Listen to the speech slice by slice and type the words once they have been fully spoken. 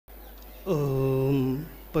Om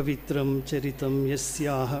Pavitram Charitam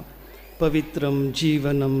Yasyaha Pavitram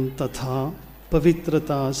Jivanam Tatha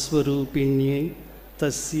Pavitrata Swarupinyai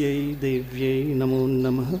Tasyai Devyai Namo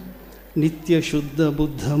Namaha Nitya Shuddha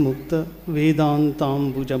Buddha Mukta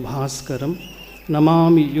Vedantam Bhuja Bhaskaram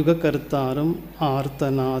Namami Yugakartaram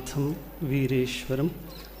Artanatham Vireshwaram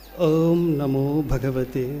Om Namo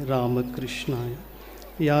Bhagavate Ramakrishnaya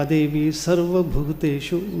Ya Devi Sarva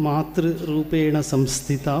Bhuteshu Matra Rupena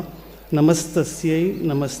Samstita Namastasyai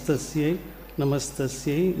Namastasyai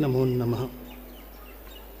Namastasyai Namo Namaha.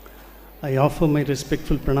 I offer my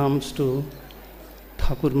respectful pranams to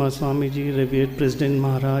Thakur Ma Swamiji, Revered President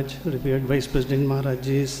Maharaj, Revered Vice President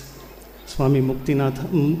Maharajis, Swami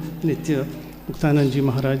Nitya Muktanandji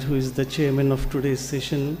Maharaj, who is the chairman of today's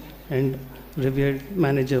session, and Revered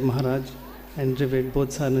Manager Maharaj, and Revered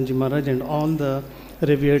Bodhisattvanji Maharaj, and all the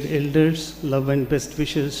revered elders. Love and best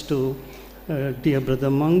wishes to dear brother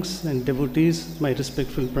monks and devotees. My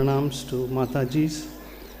respectful pranams to Matajis.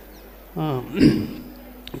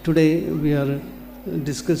 Today we are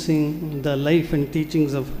discussing the life and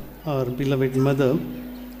teachings of our beloved mother.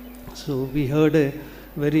 So we heard a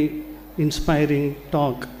very inspiring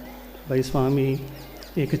talk by Swami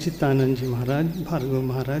Ekachittananji Maharaj, Bhargava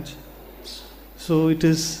Maharaj. So it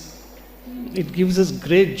gives us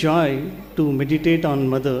great joy to meditate on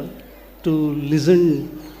mother, to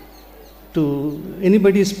listen to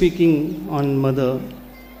anybody speaking on mother.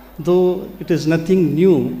 Though it is nothing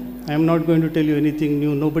new, I am not going to tell you anything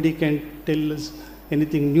new. Nobody can tell us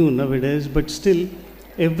anything new nowadays, but still,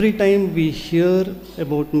 every time we hear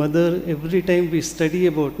about mother, every time we study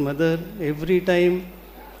about mother, every time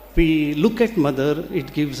we look at mother,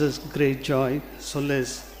 it gives us great joy,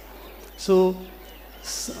 solace. So,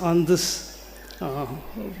 on this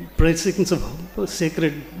presence of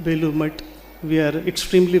sacred Belur Mutt, we are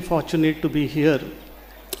extremely fortunate to be here.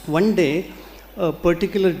 One day, a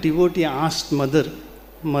particular devotee asked Mother,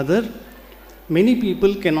 many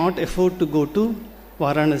people cannot afford to go to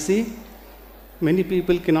Varanasi, many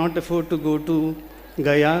people cannot afford to go to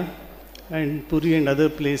Gaya and Puri and other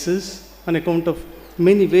places on account of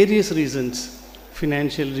many various reasons,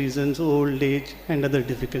 financial reasons, old age and other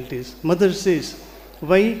difficulties. Mother says,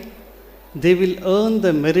 why? They will earn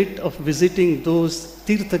the merit of visiting those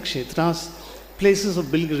Tirtha Kshetras, places of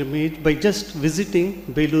pilgrimage, by just visiting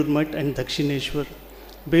Belur Mutt and Dakshineshwar.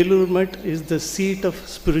 Belur Mutt is the seat of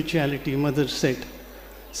spirituality, Mother said.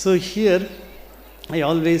 So here, I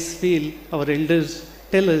always feel our elders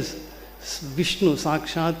tell us, Vishnu,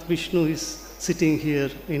 Sakshat Vishnu is sitting here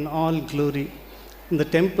in all glory. In the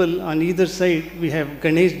temple, on either side, we have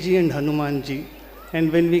Ganeshji and Hanumanji.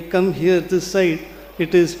 And when we come here, this side,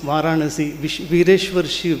 it is Varanasi. Vireshwar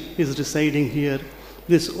Shiv is residing here.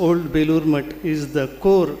 This old Belur Mutt is the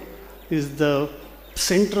core, is the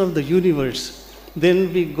center of the universe.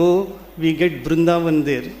 Then we go, we get Vrindavan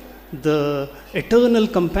there. The eternal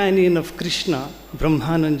companion of Krishna,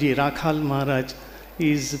 Brahmananji, Rakhal Maharaj,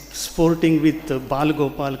 is sporting with Bal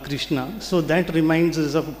Gopal Krishna. So that reminds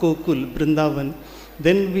us of Gokul, Vrindavan.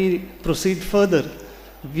 Then we proceed further.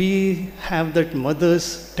 We have that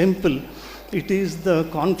Mother's temple. It is the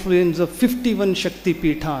confluence of 51 Shakti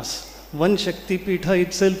Pithas. One Shakti Pitha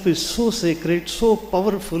itself is so sacred, so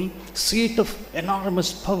powerful, seat of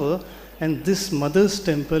enormous power. And this Mother's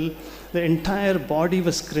temple, the entire body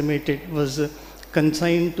was cremated, was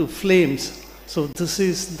consigned to flames. So this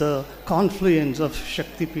is the confluence of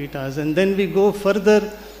Shakti Pithas. And then we go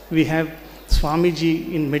further, we have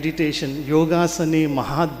Swamiji in meditation, Yogasane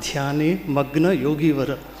Mahadhyane Magna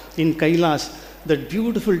Yogivara in Kailas, that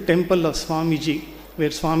beautiful temple of Swamiji, where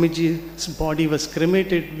Swamiji's body was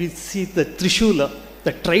cremated. We see the Trishula,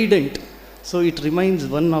 the trident. So it reminds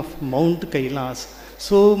one of Mount Kailas.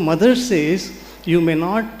 So Mother says, you may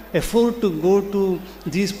not afford to go to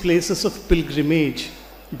these places of pilgrimage.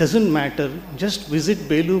 Doesn't matter. Just visit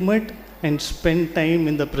Belur Mutt and spend time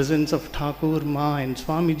in the presence of Thakur, Ma and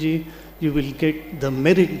Swamiji. You will get the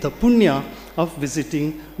merit, the punya of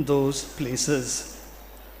visiting those places.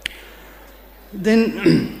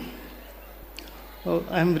 Then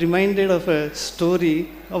I am reminded of a story.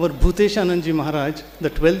 Our Bhuteshananji Maharaj, the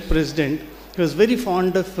 12th president, he was very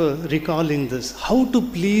fond of recalling this. How to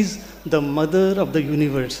please the mother of the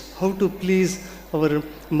universe. How to please our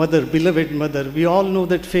mother, beloved mother. We all know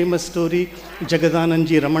that famous story.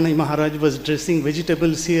 Jagadananji Ramana Maharaj was dressing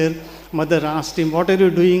vegetables here. Mother asked him, what are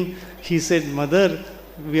you doing? He said, Mother,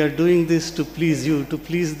 we are doing this to please you, to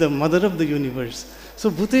please the mother of the universe. So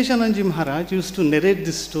Bhuteshananji Maharaj used to narrate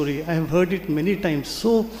this story. I have heard it many times.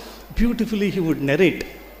 So beautifully he would narrate.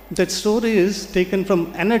 That story is taken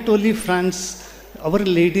from Anatoly France, Our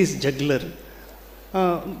Lady's Juggler.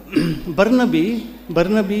 Barnaby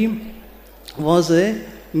was a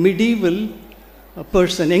medieval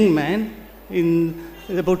person, young man, in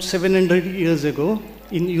about 700 years ago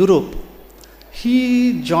in Europe.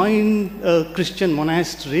 He joined a Christian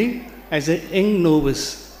monastery as a young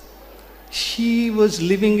novice. He was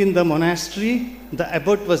living in the monastery, the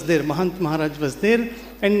abbot was there, Mahant Maharaj was there,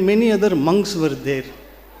 and many other monks were there.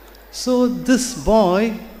 So this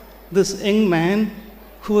boy, this young man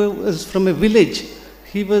who was from a village,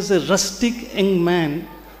 he was a rustic young man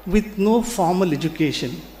with no formal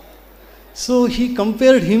education. So he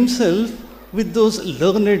compared himself with those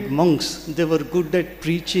learned monks. They were good at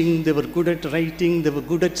preaching, they were good at writing, they were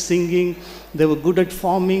good at singing, they were good at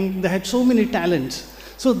farming, they had so many talents.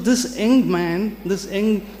 So this young man, this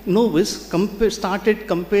young novice started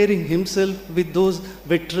comparing himself with those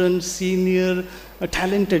veteran, senior,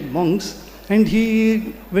 talented monks, and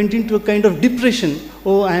he went into a kind of depression.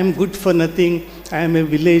 Oh, I am good for nothing, I am a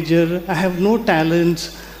villager, I have no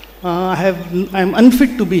talents, I am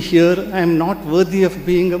unfit to be here, I am not worthy of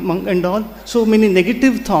being a monk and all. So many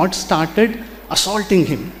negative thoughts started assaulting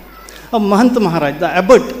him. Mahant Maharaj, the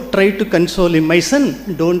abbot, tried to console him. My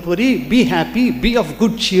son, don't worry, be happy, be of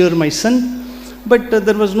good cheer, my son. But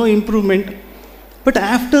there was no improvement. But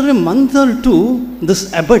after a month or two,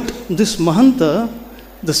 this abbot, this Mahanta,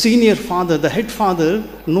 the senior father, the head father,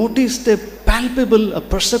 noticed a palpable, a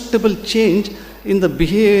perceptible change in the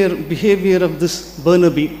behavior of this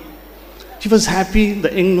Barnaby. He was happy,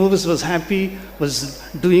 the young novice was happy, was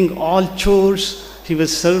doing all chores, he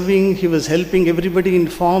was serving, he was helping everybody in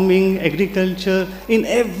farming, agriculture, in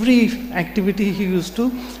every activity he used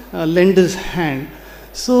to lend his hand.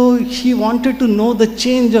 So he wanted to know the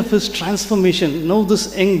change of his transformation. Now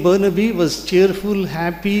this young Barnaby was cheerful,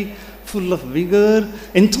 happy, full of vigor,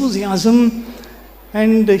 enthusiasm.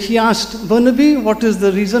 And he asked, Barnaby, what is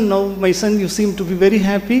the reason now, my son, you seem to be very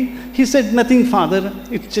happy? He said, nothing, father,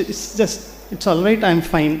 it's all right, I'm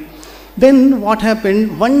fine. Then what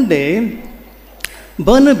happened, one day,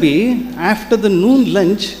 Barnaby, after the noon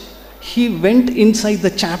lunch, he went inside the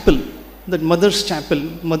chapel, that mother's chapel,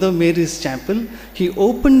 Mother Mary's chapel. He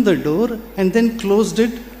opened the door and then closed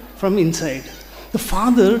it from inside. The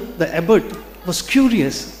father, the abbot, was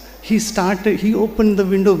curious. He opened the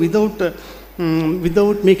window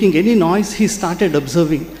without making any noise. He started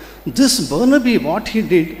observing. This Barnaby, what he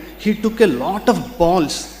did, he took a lot of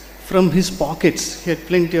balls from his pockets. He had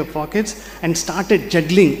plenty of pockets, and started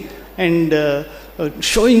juggling and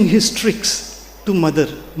showing his tricks to Mother.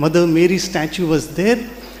 Mother Mary's statue was there,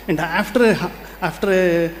 and after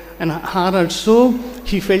an hour or so,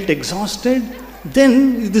 he felt exhausted.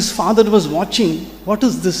 Then this father was watching. What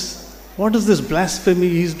is this? What is this blasphemy?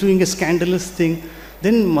 He is doing a scandalous thing.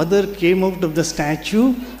 Then Mother came out of the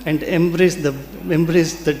statue and embraced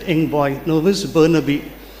that young boy, novice Barnaby.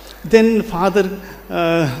 Then father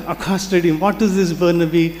accosted him. What is this,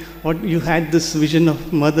 Barnaby? What, you had this vision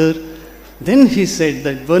of Mother? Then he said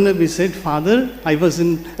that Barnaby said, Father, I was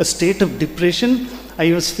in a state of depression.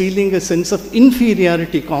 I was feeling a sense of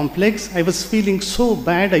inferiority complex. I was feeling so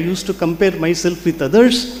bad. I used to compare myself with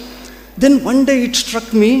others. Then one day it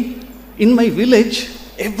struck me, in my village,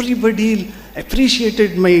 everybody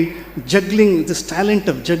appreciated my juggling, this talent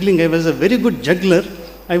of juggling. I was a very good juggler.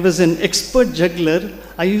 I was an expert juggler.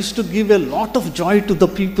 I used to give a lot of joy to the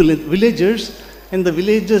people, villagers, and the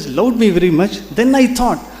villagers loved me very much. Then I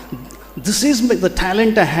thought, this is the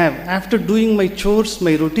talent I have. After doing my chores,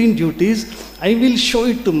 my routine duties, I will show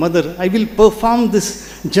it to Mother. I will perform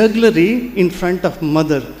this jugglery in front of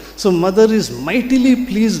Mother. So Mother is mightily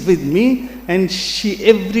pleased with me, and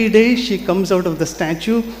every day she comes out of the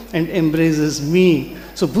statue and embraces me.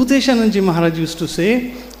 So Bhuteshananji Maharaj used to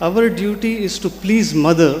say, our duty is to please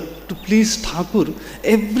Mother, to please Thakur.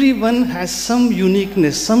 Everyone has some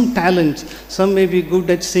uniqueness, some talents. Some may be good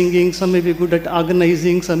at singing, some may be good at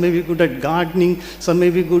organizing, some may be good at gardening, some may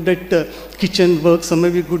be good at kitchen work, some may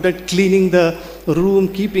be good at cleaning the room,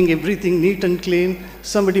 keeping everything neat and clean.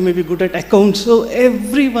 Somebody may be good at accounts. So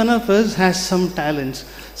every one of us has some talents.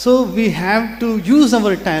 So we have to use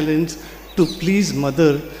our talents to please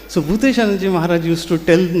Mother. So Bhuteshananji Maharaj used to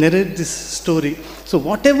narrate this story. So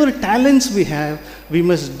whatever talents we have, we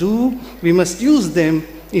must use them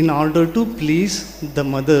in order to please the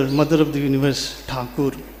Mother of the universe,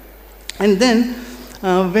 Thakur. And then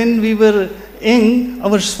when we were young,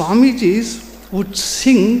 our Swamijis would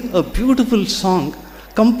sing a beautiful song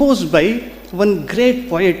composed by one great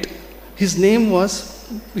poet. His name was,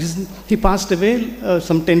 he passed away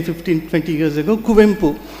some 10, 15, 20 years ago,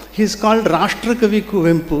 Kuvempu. He is called Rashtrakavi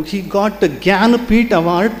Kuvempu. He got the Jnanapith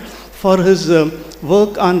Award for his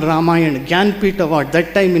work on Ramayana, Gyanpit Award,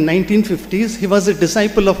 that time in 1950s. He was a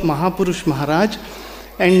disciple of Mahapurush Maharaj,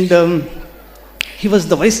 and he was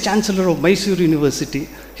the Vice Chancellor of Mysore University.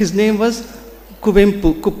 His name was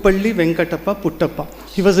Kuvempu, Kuppalli Venkatappa Puttappa.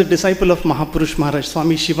 He was a disciple of Mahapurush Maharaj,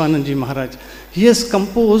 Swami Shivananji Maharaj. He has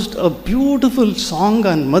composed a beautiful song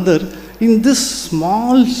on mother. In this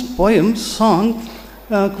small poem, song,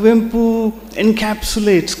 Kuvempu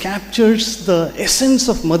encapsulates, captures the essence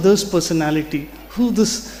of mother's personality.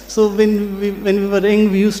 So when we were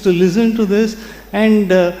young, we used to listen to this,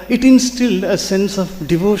 and it instilled a sense of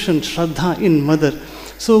devotion, Shraddha in mother.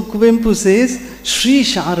 So Kuvempu says, Sri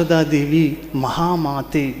Sarada Devi,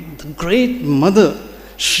 Mahamate, the great mother,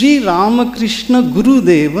 Sri Ramakrishna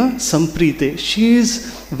Gurudeva Samprite. She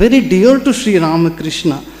is very dear to Sri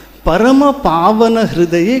Ramakrishna. Parama Pavana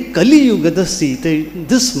Hridaye Kali Yugada Sita.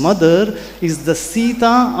 This mother is the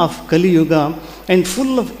Sita of Kali Yuga and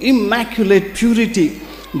full of immaculate purity.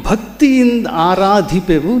 Bhakti in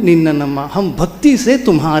Aradhipevu Ninnanama. Hum bhakti se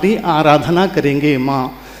tumhari aradhana karenge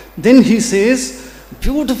ma. Then he says,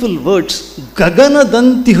 beautiful words. Gagana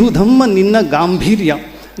dantihu dhamma ninna gambhirya.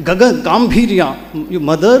 Gambhirya, your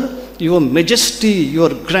mother, your majesty, your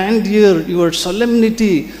grandeur, your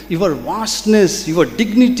solemnity, your vastness, your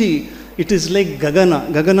dignity. It is like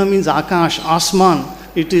Gagana. Gagana means Akash, Asman.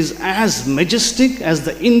 It is as majestic as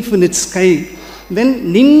the infinite sky.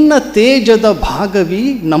 Then Ninna Tejada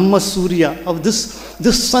Bhagavi Namma Surya, of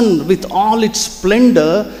this sun with all its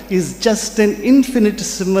splendor is just an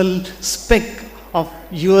infinitesimal speck of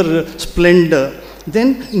your splendor.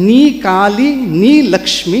 Then Ni Kali, Ni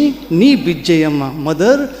Lakshmi, Ni Vijayamma.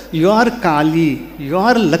 Mother, you are Kali, you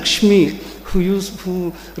are Lakshmi,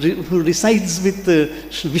 who resides with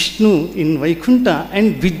Vishnu in Vaikunta,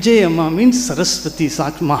 and Vijayamma means Saraswati,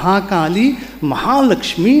 Mahakali,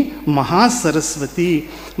 Mahalakshmi, Mahasaraswati.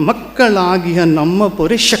 Makkalagiya Namma Pore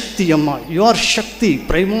Shaktiyamma. You are Shakti,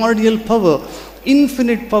 primordial power,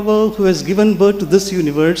 infinite power who has given birth to this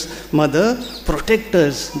universe. Mother, protect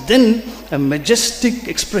us. Then a majestic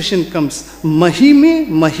expression comes. Mahime,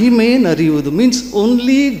 Mahime Nariyudu, means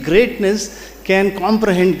only greatness can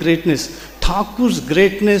comprehend greatness. Thakur's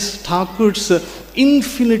greatness, Thakur's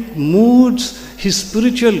infinite moods, his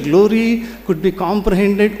spiritual glory could be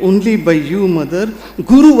comprehended only by you, Mother.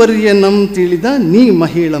 Guru Varyanam Tilida Ni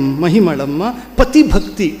Mahimalamma. Pati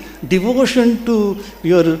Bhakti, devotion to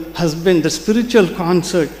your husband, the spiritual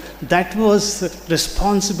concert, that was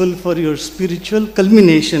responsible for your spiritual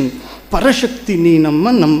culmination. Parashakti Ni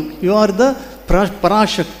Namma, you are the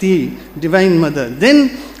Parashakti, Divine Mother. Then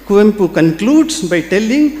Kuvempu concludes by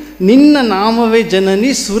telling, Ninna Namave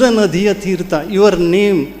Janani Suranadhiya Tirtha. Your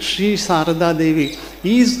name, Sri Sarada Devi,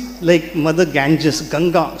 is like Mother Ganges,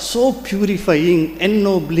 Ganga, so purifying,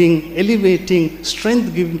 ennobling, elevating,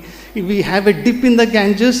 strength giving. If we have a dip in the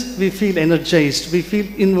Ganges, we feel energized, we feel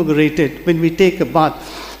invigorated when we take a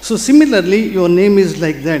bath. So similarly, your name is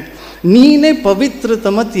like that. Nine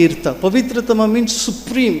Pavitratama Tirtha. Pavitratama means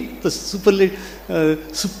supreme, the supreme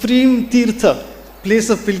Tirtha,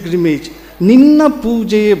 place of pilgrimage. Ninna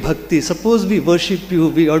Pujaye Bhakti. Suppose we worship you,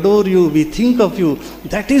 we adore you, we think of you.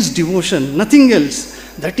 That is devotion, nothing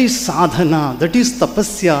else. That is sadhana, that is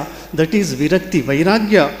tapasya, that is virakti,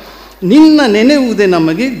 vairagya. Ninna Neneude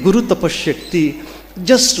Namage Guru Tapashakti.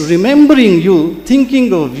 Just remembering you,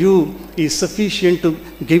 thinking of you is sufficient to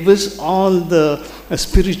give us all the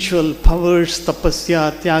spiritual powers,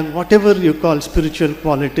 tapasya, tyag, whatever you call spiritual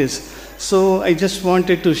qualities. So I just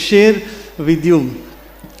wanted to share with you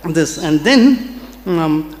this. And then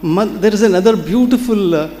there is another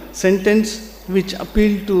beautiful sentence which has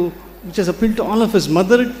appealed to all of us.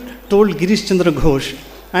 Mother told Girish Chandra Ghosh,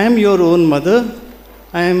 I am your own mother,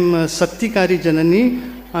 I am Satyakari Janani,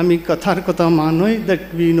 I am Katharkata Manoi,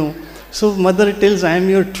 that we know. So mother tells, I am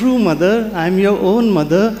your true mother, I am your own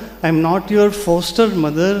mother, I am not your foster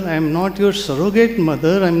mother, I am not your surrogate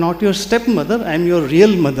mother, I am not your stepmother, I am your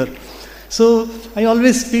real mother. So I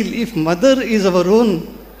always feel, if mother is our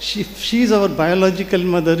own, if she is our biological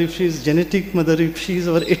mother, if she is genetic mother, if she is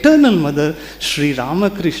our eternal mother, Sri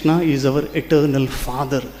Ramakrishna is our eternal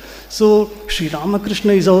father. So Sri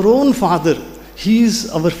Ramakrishna is our own father. He is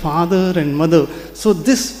our father and mother. So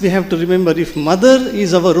this we have to remember. If mother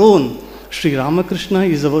is our own, Sri Ramakrishna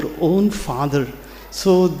is our own father.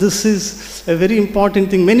 So this is a very important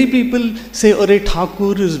thing. Many people say, Ore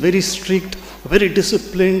Thakur is very strict, very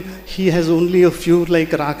disciplined. He has only a few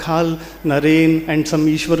like Rakhal, Naren and some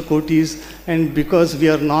Ishwar Kotis, and because we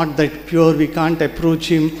are not that pure, we can't approach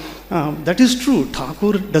him. That is true.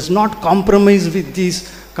 Thakur does not compromise with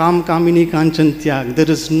these Kam, Kamini, Kanchan, Tyag. There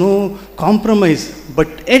is no compromise.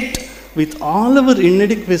 But yet, with all our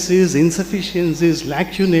inadequacies, insufficiencies,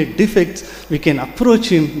 lacunae, defects, we can approach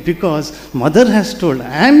him, because mother has told,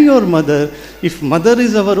 I am your mother. If mother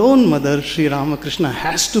is our own mother, Sri Ramakrishna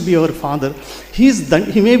has to be our father. He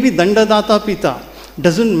may be Dandadata Pita,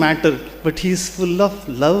 doesn't matter, but he is full of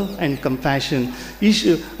love and compassion.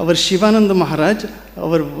 Our Shivananda Maharaj,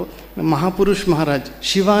 our Mahapurush Maharaj,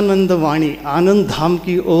 Shivananda Vani, Anand Dham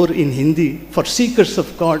ki Or in Hindi, for seekers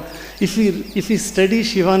of God. If we study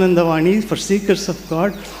Shivananda Vani for seekers of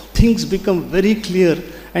God, things become very clear,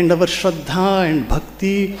 and our Shraddha and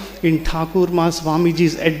Bhakti in Thakur Ma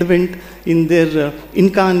Swamiji's advent, in their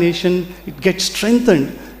incarnation, it gets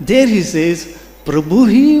strengthened. There he says,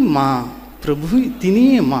 Prabhuhi Ma, Prabhuhi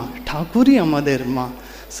Tini Ma, Thakuri Amader Ma.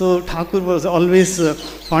 So Thakur was always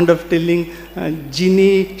fond of telling,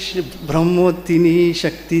 Jini Brahmo Tini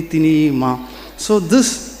Shakti Tini Ma. So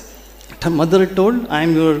this mother told, I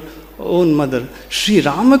am your own mother. Sri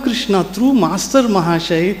Ramakrishna, through Master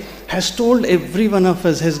Mahashaya, has told every one of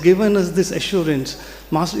us, has given us this assurance.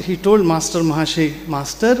 He told Master Mahashaya,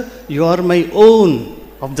 Master, you are my own,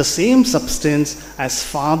 of the same substance as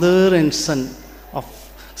father and son.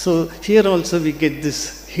 So here also we get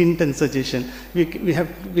this hint and suggestion. We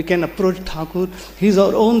can approach Thakur, he is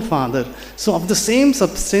our own father. So of the same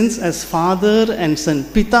substance as father and son,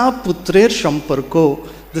 Pita Putrer Shamparko.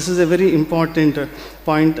 This is a very important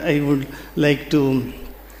point I would like to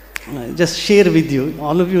just share with you.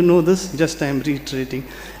 All of you know this, just I am reiterating.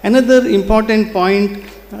 Another important point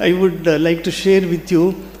I would like to share with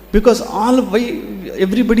you, because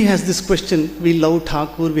everybody has this question. We love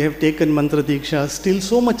Thakur, we have taken Mantra Diksha, still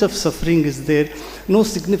so much of suffering is there, no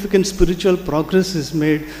significant spiritual progress is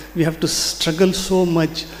made, we have to struggle so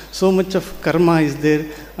much of karma is there,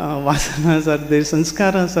 vasanas are there,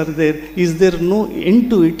 sanskaras are there, is there no end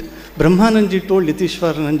to it? Brahmananji told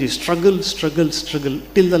Yatishwarananji, struggle, struggle, struggle.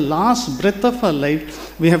 Till the last breath of our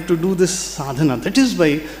life, we have to do this sadhana. That is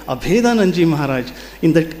why Abhedananji Maharaj,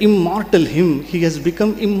 in that immortal hymn, he has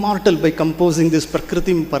become immortal by composing this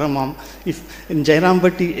Prakritim Paramam. If in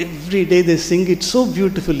Jairambati, every day they sing it so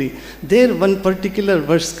beautifully. There one particular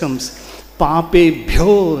verse comes, Pape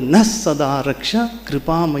bhyo nas sada raksha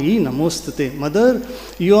kripamayi namostate. Mother,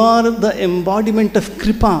 you are the embodiment of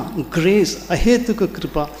kripa, grace, ahetuka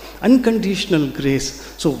kripa, unconditional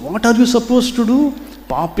grace. So what are you supposed to do?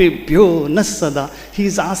 Pape bhyo nas sada. He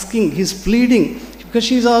is asking, he is pleading, because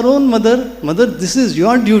she is our own mother. Mother, this is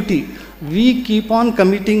your duty. We keep on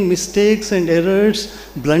committing mistakes and errors,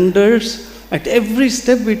 blunders. At every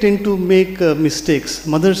step we tend to make mistakes.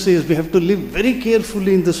 Mother says we have to live very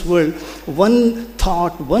carefully in this world. One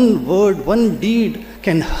thought, one word, one deed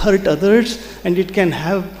can hurt others, and it can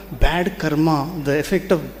have bad karma. The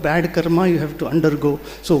effect of bad karma you have to undergo.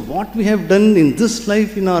 So what we have done in this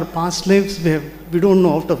life, in our past lives, we don't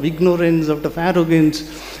know, out of ignorance, out of arrogance.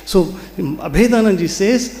 So Abhedananji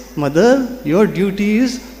says, Mother, your duty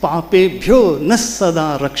is Pape bhyo nas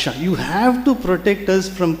sada raksha. You have to protect us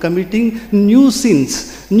from committing new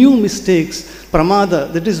sins, new mistakes.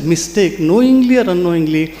 Pramada, that is mistake, knowingly or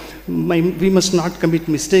unknowingly. We must not commit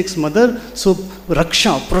mistakes, Mother. So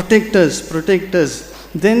raksha, protect us, protect us.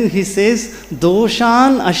 Then he says,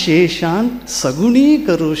 Doshan Asheshan Saguni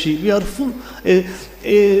Karoshi. We are full.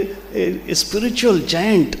 A spiritual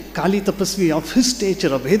giant, Kali Tapasvi of his stature,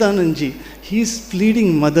 Abhedananji, he is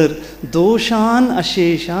pleading, Mother, Doshan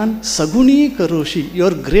Asheshan Saguni Karoshi.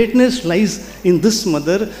 Your greatness lies in this,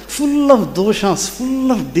 Mother, full of doshas,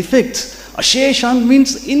 full of defects. Asheshan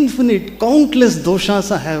means infinite, countless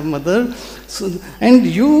doshas I have, Mother. So, and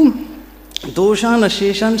you, Doshan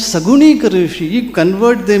Asheshan Saguni Karoshi, you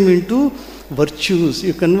convert them into virtues,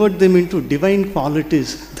 you convert them into divine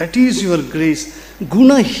qualities. That is your grace.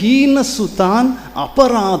 Gunahina Sutan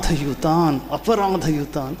Aparadhayutan.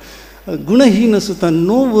 Aparadhayutan. Gunahina Sutan,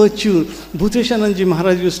 no virtue. Bhuteshananji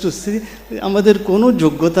Maharaj used to say, Amader kono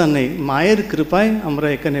joggota nahi. Mayer kripai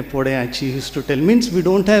amra ekane pode achi. He used to tell. Means we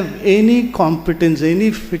don't have any competence,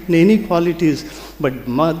 any fitness, any qualities. But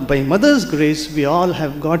by Mother's grace, we all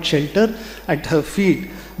have got shelter at her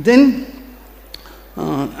feet. Then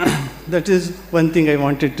that is one thing I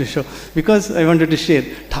wanted to show, because I wanted to share.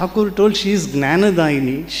 Thakur told she is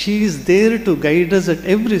Gnanadaini. She is there to guide us at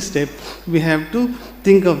every step. We have to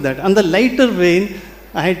think of that. On the lighter vein,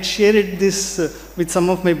 I had shared this with some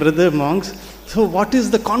of my brother monks. So what is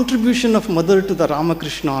the contribution of Mother to the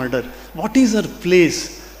Ramakrishna order? What is her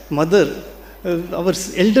place? Mother, our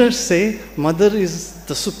elders say, Mother is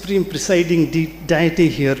the supreme presiding deity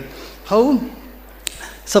here. How?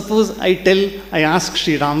 Suppose I ask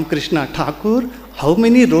Sri Ramakrishna, Thakur, how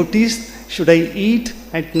many rotis should I eat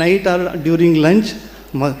at night or during lunch?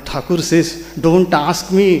 Thakur says, don't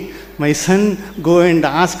ask me. my son, go and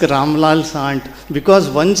ask Ramlal's aunt, because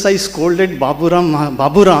once I scolded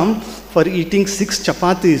Baburam for eating 6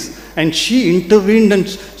 chapatis, and she intervened and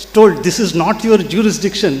told, this is not your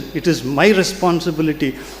jurisdiction, it is my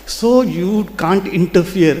responsibility, so you can't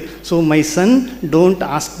interfere. So my son, don't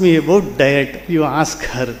ask me about diet, you ask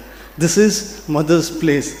her. This is mother's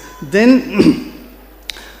place. Then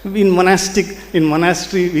in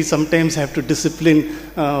monastery, we sometimes have to discipline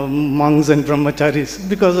monks and brahmacharis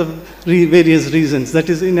because of various reasons. That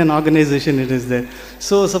is, in an organization it is there.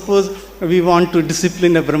 So suppose we want to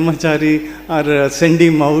discipline a brahmachari or send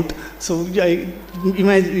him out. So I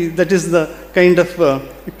imagine that is the kind of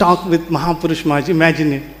talk with Mahapurush Maharaj.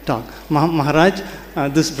 Imagine it, talk. Maharaj,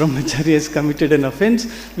 this brahmachari has committed an offense,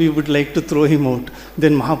 we would like to throw him out.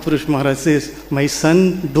 Then Mahapurush Maharaj says, my son,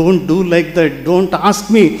 don't do like that, don't ask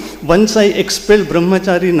me. Once I expelled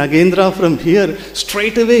brahmachari Nagendra from here,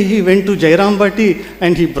 straight away he went to Jairambati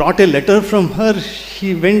and he brought a letter from her.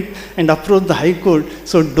 He went and approached the High Court.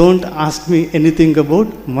 So don't ask me anything about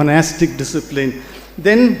monastic discipline.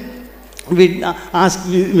 Then we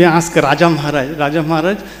ask Raja Maharaj,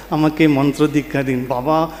 amake mantra dikha din.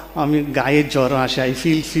 Baba, ami gaye jwara ashe, I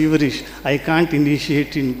feel feverish, I can't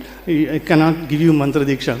initiate I cannot give you mantra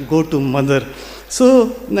diksha, go to mother.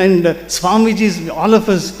 So, and Swamiji, all of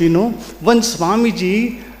us, we know, once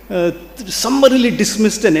Swamiji summarily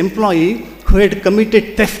dismissed an employee who had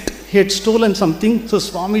committed theft. He had stolen something, so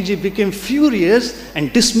Swamiji became furious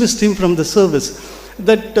and dismissed him from the service.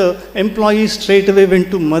 That employee straight away went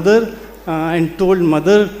to mother and told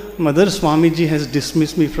mother, Swamiji has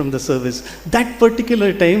dismissed me from the service. That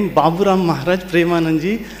particular time, Baburam Maharaj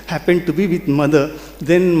Premanandji happened to be with mother.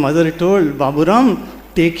 Then mother told Baburam,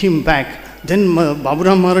 take him back. Then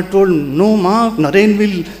Baburam Maharaj told, no ma, Naren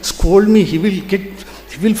will scold me, he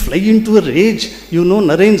will fly into a rage. You know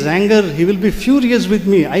Naren's anger, he will be furious with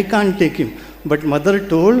me, I can't take him. But mother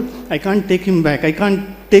told, I can't take him back, I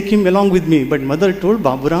can't take him along with me. But mother told,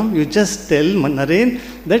 Baburam, you just tell Naren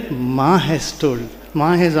that Ma has told.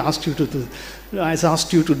 Ma has asked you to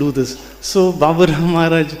do this. So Baburam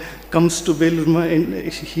Maharaj comes to Belur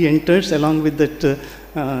and he enters along with that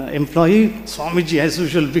employee. Swamiji, as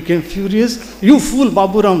usual, became furious. You fool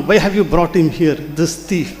Baburam, why have you brought him here, this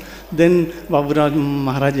thief? Then Baburam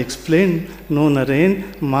Maharaj explained, no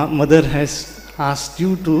Naren, mother has asked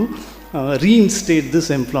you to reinstate this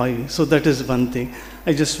employee. So that is one thing.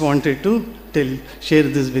 I just wanted to share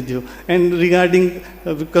this with you. And regarding,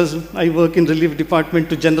 because I work in relief department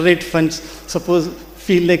to generate funds, suppose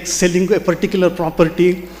feel like selling a particular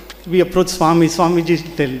property, we approach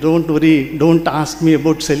Swamiji tell, don't worry, don't ask me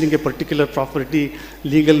about selling a particular property,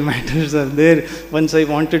 legal matters are there. Once I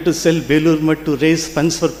wanted to sell Belur Mutt to raise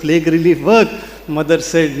funds for plague relief work, mother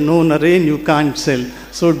said, no Naren, you can't sell.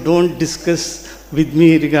 So don't discuss with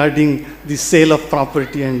me regarding the sale of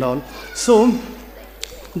property and all. So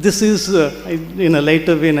this is, in a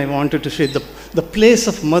lighter vein, I wanted to share the place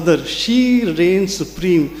of mother. She reigns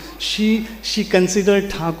supreme. She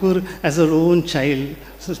considered Thakur as her own child,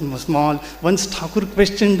 small. Once Thakur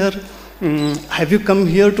questioned her, have you come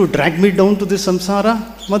here to drag me down to the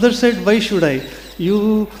samsara? Mother said, why should I?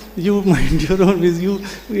 You mind your own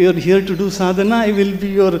business. You are here to do sadhana. I will be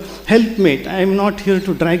your helpmate. I am not here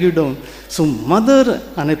to drag you down. So mother,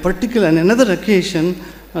 on another occasion,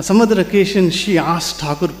 some other occasion, she asked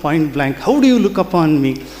Thakur point blank, how do you look upon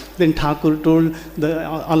me? Then Thakur told,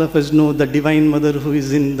 all of us know the divine mother who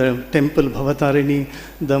is in the temple Bhavatarini,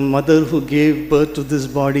 the mother who gave birth to this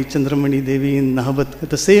body, Chandramani Devi in Nahabat.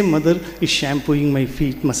 The same mother is shampooing my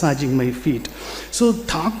feet, massaging my feet. So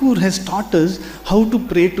Thakur has taught us how to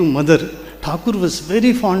pray to mother. Thakur was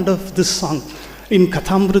very fond of this song. In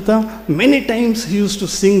Kathamrita, many times he used to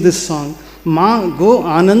sing this song. Ma go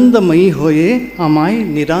anandamayi hoye, amai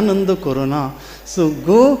nirananda korona. So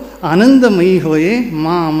go anandamayi hoye,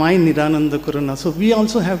 ma amai nirananda korona. So we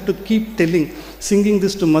also have to keep singing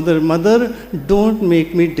this to mother. Mother, don't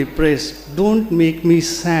make me depressed. Don't make me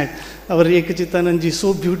sad. Our Ekachitananji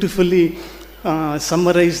so beautifully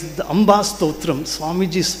summarized the Amba Stotram,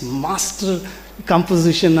 Swamiji's master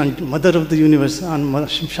composition on Mother of the Universe, on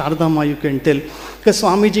Sarada Ma, you can tell. Because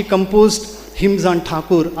Swamiji composed hymns on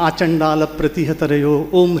Thakur, Achandala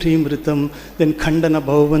Pratihatareyo, Om Hrim Ritam, then Khandana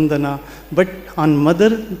Bhavavandana. But on Mother,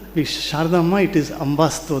 Sarada Ma, it is Amba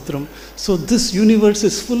Stotram. So this universe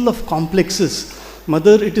is full of complexes.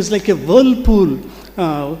 Mother, it is like a whirlpool.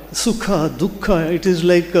 sukha, dukkha.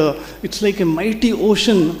 It's like a mighty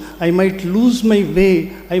ocean. I might lose my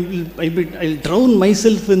way. I'll drown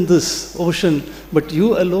myself in this ocean. But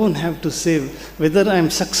you alone have to save. Whether I am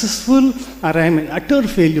successful or I am an utter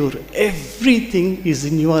failure, everything is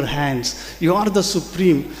in your hands. You are the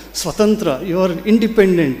supreme, swatantra. You are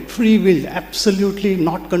independent, free will, absolutely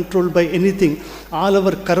not controlled by anything. All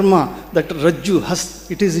our karma, that rajju,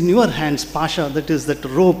 hast, it is in your hands. Pasha, that is that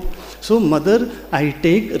rope. So, Mother, I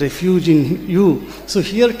take refuge in you. So,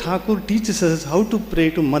 here Thakur teaches us how to pray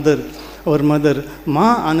to Mother, our Mother.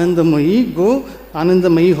 Ma Anandamayi, go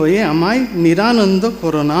Anandamayi hoye amai Nirananda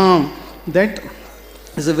Koranam. That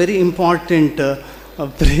is a very important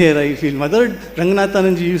prayer, I feel. Mother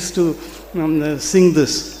Ranganathananji used to sing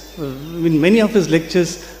this. In many of his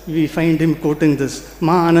lectures, we find him quoting this.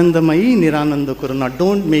 Ma Anandamayi Nirananda Kurana.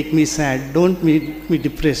 Don't make me sad. Don't make me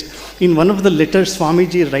depressed. In one of the letters,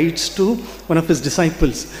 Swamiji writes to one of his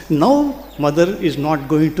disciples. Now, Mother is not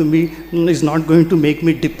going to make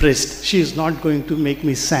me depressed. She is not going to make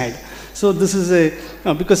me sad. So this is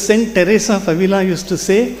because Saint Teresa of Avila used to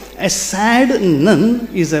say, a sad nun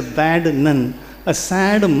is a bad nun. A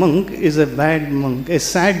sad monk is a bad monk. A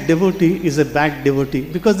sad devotee is a bad devotee.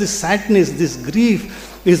 Because this sadness, this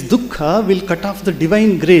grief, this dukkha will cut off the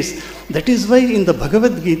divine grace. That is why in the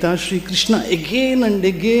Bhagavad Gita, Sri Krishna again and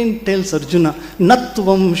again tells Arjuna,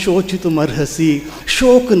 Natvam shochitum arhasi.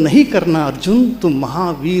 Shok nahi karna Arjun, tum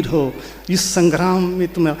Mahavir ho. इस संग्राम में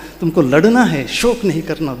तुमको लड़ना है, शोक नहीं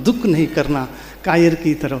करना, दुख नहीं करना, कायर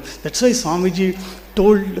की तरह. That's why Swamiji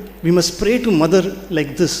told we must pray to Mother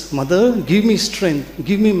like this. Mother, give me strength,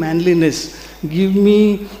 give me manliness, give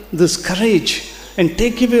me this courage, and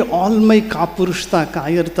take away all my kapurushta,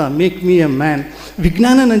 kayarta, make me a man.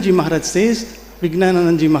 Vijnanananji Maharaj says,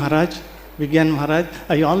 Vijnanananji Maharaj,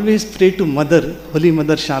 I always pray to Mother, Holy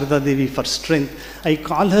Mother Sarada Devi for strength. I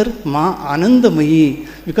call her Ma Anandamayi,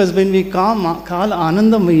 because when we call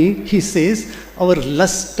Anandamayi, he says our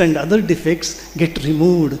lust and other defects get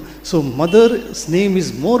removed. So Mother's name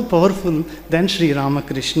is more powerful than Sri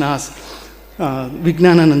Ramakrishna's.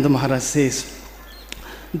 Vijnanananda Maharaj says.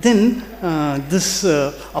 Then this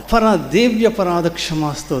Devya Aparada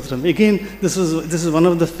Kshama Stotram. Again, this is one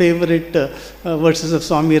of the favorite verses of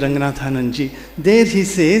Swami Ranganathananji. There he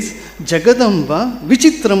says, Jagadamba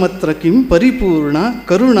Vichitramatra Kim Paripurna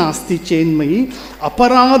Karunasti Chenmayi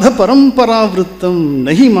Aparadha Parampara Vrittam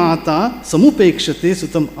Nahi Mata Samupekshate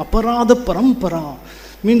Sutam. Aparadha Parampara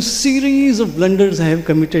means series of blunders I have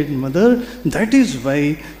committed, Mother. That is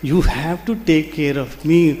why you have to take care of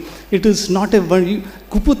me. It is not a one.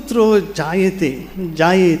 Kuputro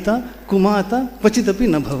jayeta kumata kvachitapi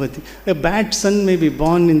na bhavati. A bad son may be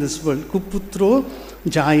born in this world. Kuputro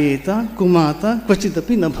jayeta kumata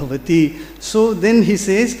kvachitapi na bhavati. So then he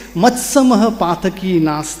says, matsamaha pataki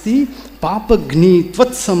nasti papagni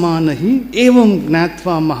tvatsamanahi evam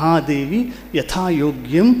gnatva mahadevi yatha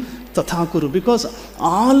yogyam tathakuru. Because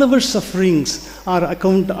all our sufferings are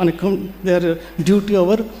they are due to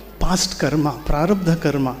our past karma, prarabdha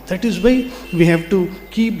karma. That is why we have to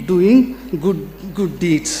keep doing good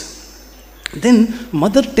deeds. Then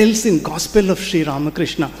Mother tells in Gospel of Sri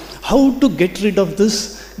Ramakrishna how to get rid of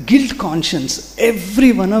this guilt conscience.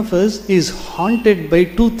 Every one of us is haunted by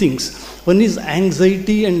two things. One is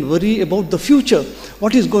anxiety and worry about the future.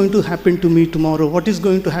 What is going to happen to me tomorrow? What is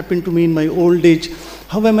going to happen to me in my old age?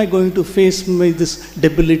 How am I going to face this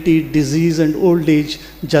debility, disease and old age,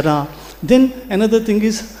 jara? Then another thing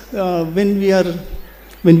is when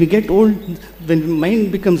we get old, when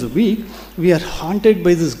mind becomes weak, we are haunted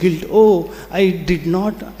by this guilt. Oh, I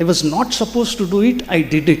was not supposed to do it, I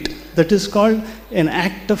did it. That is called an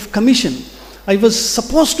act of commission. I was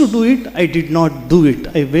supposed to do it, I did not do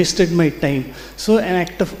it. I wasted my time. So an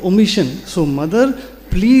act of omission. So Mother,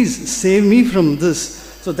 please save me from this.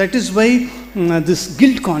 So that is why this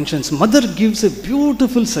guilt conscience. Mother gives a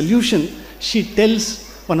beautiful solution. She tells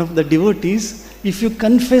one of the devotees, if you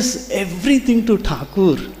confess everything to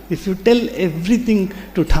Thakur, if you tell everything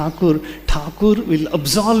to Thakur, Thakur will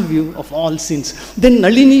absolve you of all sins. Then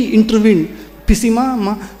Nalini intervened.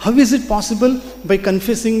 Pisima, how is it possible? By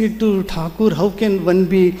confessing it to Thakur, how can one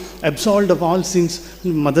be absolved of all sins?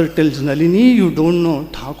 Mother tells Nalini, you don't know,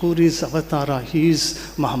 Thakur is Avatara, he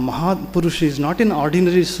is Mahapurush, he is not an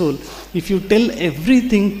ordinary soul. If you tell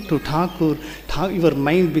everything to Thakur, your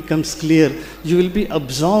mind becomes clear. You will be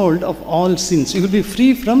absolved of all sins. You will be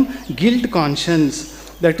free from guilt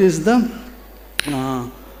conscience. That is the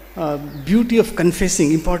beauty of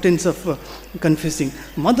confessing, importance of confessing.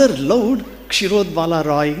 Mother loved Kshirodbala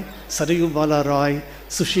Roy, Sarayubala Roy,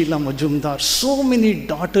 Sushila Majumdar. So many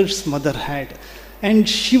daughters Mother had. And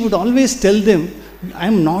she would always tell them, I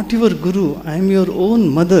am not your guru, I am your own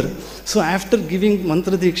mother. So after giving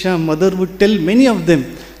mantra diksha, mother would tell many of them,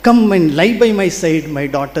 come and lie by my side, my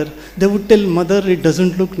daughter. They would tell, mother, it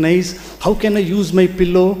doesn't look nice. How can I use my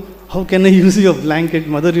pillow? How can I use your blanket?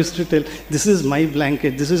 Mother used to tell, this is my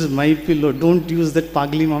blanket, this is my pillow. Don't use that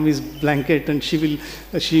Pagli Mami's blanket, and she will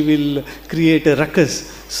create a ruckus.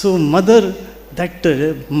 So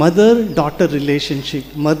mother-daughter relationship,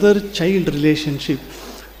 mother-child relationship.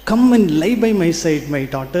 Come and lie by my side, my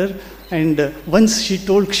daughter. And once she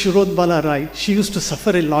told Kshirodbala Rai, she used to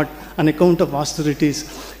suffer a lot on account of austerities.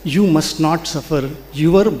 You must not suffer.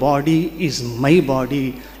 Your body is my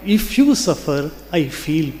body. If you suffer, I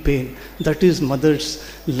feel pain. That is mother's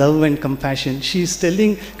love and compassion. She is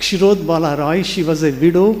telling Kshirodbala Rai, she was a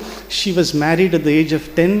widow. She was married at the age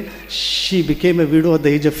of 10. She became a widow at the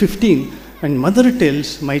age of 15. And mother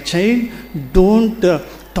tells, my child, don't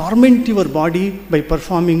torment your body by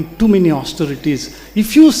performing too many austerities.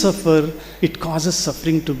 If you suffer, it causes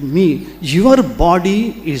suffering to me. Your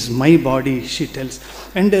body is my body, she tells.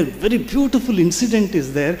 And a very beautiful incident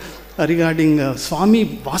is there regarding Swami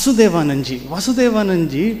Vasudevananji.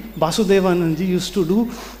 Vasudevananji used to do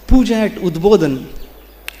puja at Udbodhan.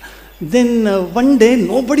 Then one day,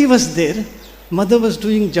 nobody was there. Mother was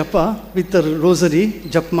doing japa with the rosary,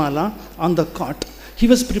 japmala, on the cot. He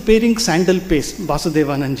was preparing sandal paste,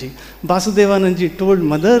 Vasudevananji. Vasudevananji told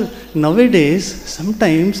mother, nowadays,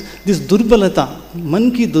 sometimes this durbalata,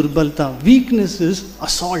 man ki durbalata, weaknesses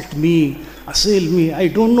assault me, assail me. I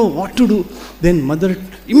don't know what to do. Then mother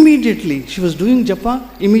immediately, she was doing japa,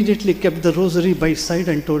 immediately kept the rosary by side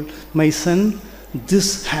and told, my son,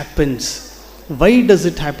 this happens. Why does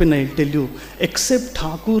it happen? I'll tell you. Except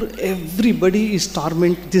Thakur, everybody is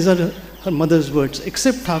tormented. These are her mother's words.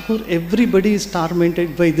 Except Thakur, everybody is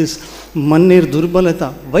tormented by this manner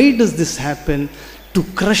durbalata. Why does this happen? To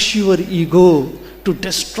crush your ego, to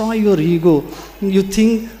destroy your ego. You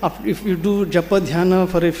think if you do japa dhyana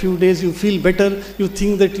for a few days, you feel better, you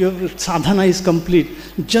think that your sadhana is complete.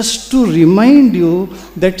 Just to remind you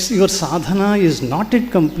that your sadhana is not yet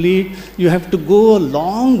complete, you have to go a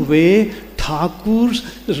long way. Thakur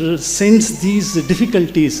sends these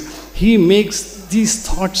difficulties. He makes these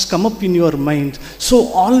thoughts come up in your mind. So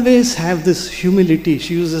always have this humility.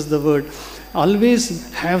 She uses the word.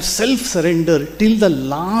 Always have self-surrender till the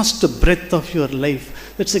last breath of your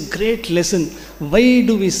life. That's a great lesson. Why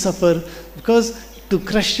do we suffer? Because to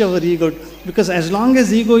crush our ego. Because as long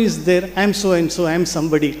as ego is there, I am so and so, I am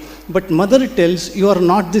somebody. But mother tells, you are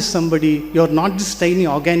not this somebody. You are not this tiny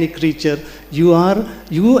organic creature. You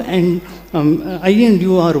and I and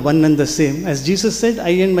you are one and the same. As Jesus said,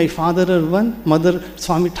 I and my father are one. Mother,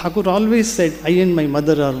 Swami Thakur always said, I and my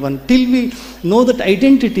mother are one. Till we know that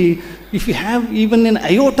identity, if we have even an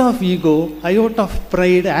iota of ego, iota of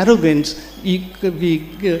pride, arrogance,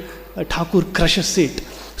 Thakur crushes it.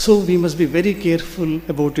 So we must be very careful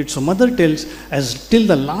about it. So mother tells, as till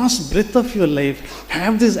the last breath of your life,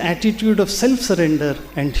 have this attitude of self-surrender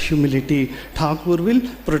and humility. Thakur will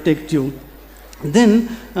protect you. Then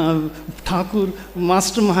Thakur,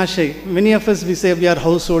 Master Mahashay, many of us we say we are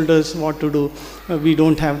householders, what to do? We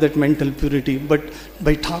don't have that mental purity. But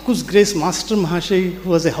by Thakur's grace, Master Mahashay, who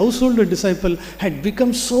was a householder disciple, had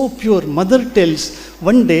become so pure. Mother tells,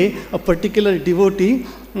 one day a particular devotee,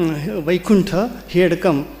 Vaikuntha, he had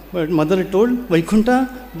come. But mother told, Vaikuntha,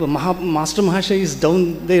 Master Mahashay is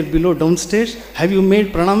down there below, downstairs. Have you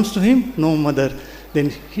made pranams to him? No, mother. Then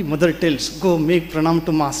mother tells, go make pranam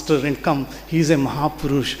to master and come. He is a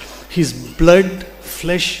Mahapurush. His blood,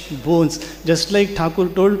 flesh, bones. Just like Thakur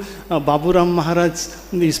told Baburam Maharaj,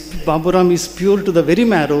 Baburam is pure to the very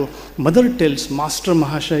marrow. Mother tells Master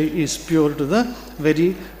Mahashay is pure to the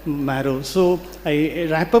very marrow. So I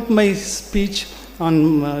wrap up my speech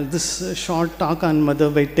on this short talk on mother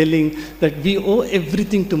by telling that we owe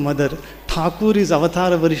everything to mother. Thakur is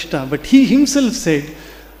Avatara Varishta, but he himself said,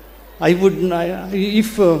 I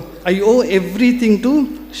owe everything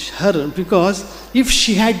to her, because if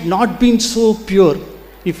she had not been so pure,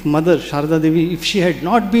 if Mother Sarada Devi, if she had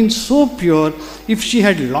not been so pure, if she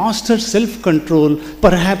had lost her self-control,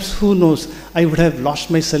 perhaps, who knows, I would have lost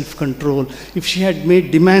my self-control if she had made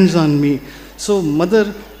demands on me. So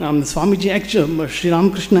Mother, Swamiji, Sri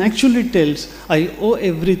Ramakrishna actually tells, I owe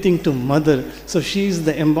everything to Mother. So she is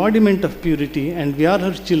the embodiment of purity and we are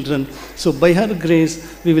her children. So by her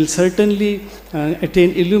grace, we will certainly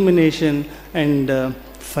attain illumination and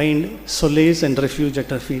find solace and refuge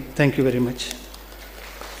at her feet. Thank you very much.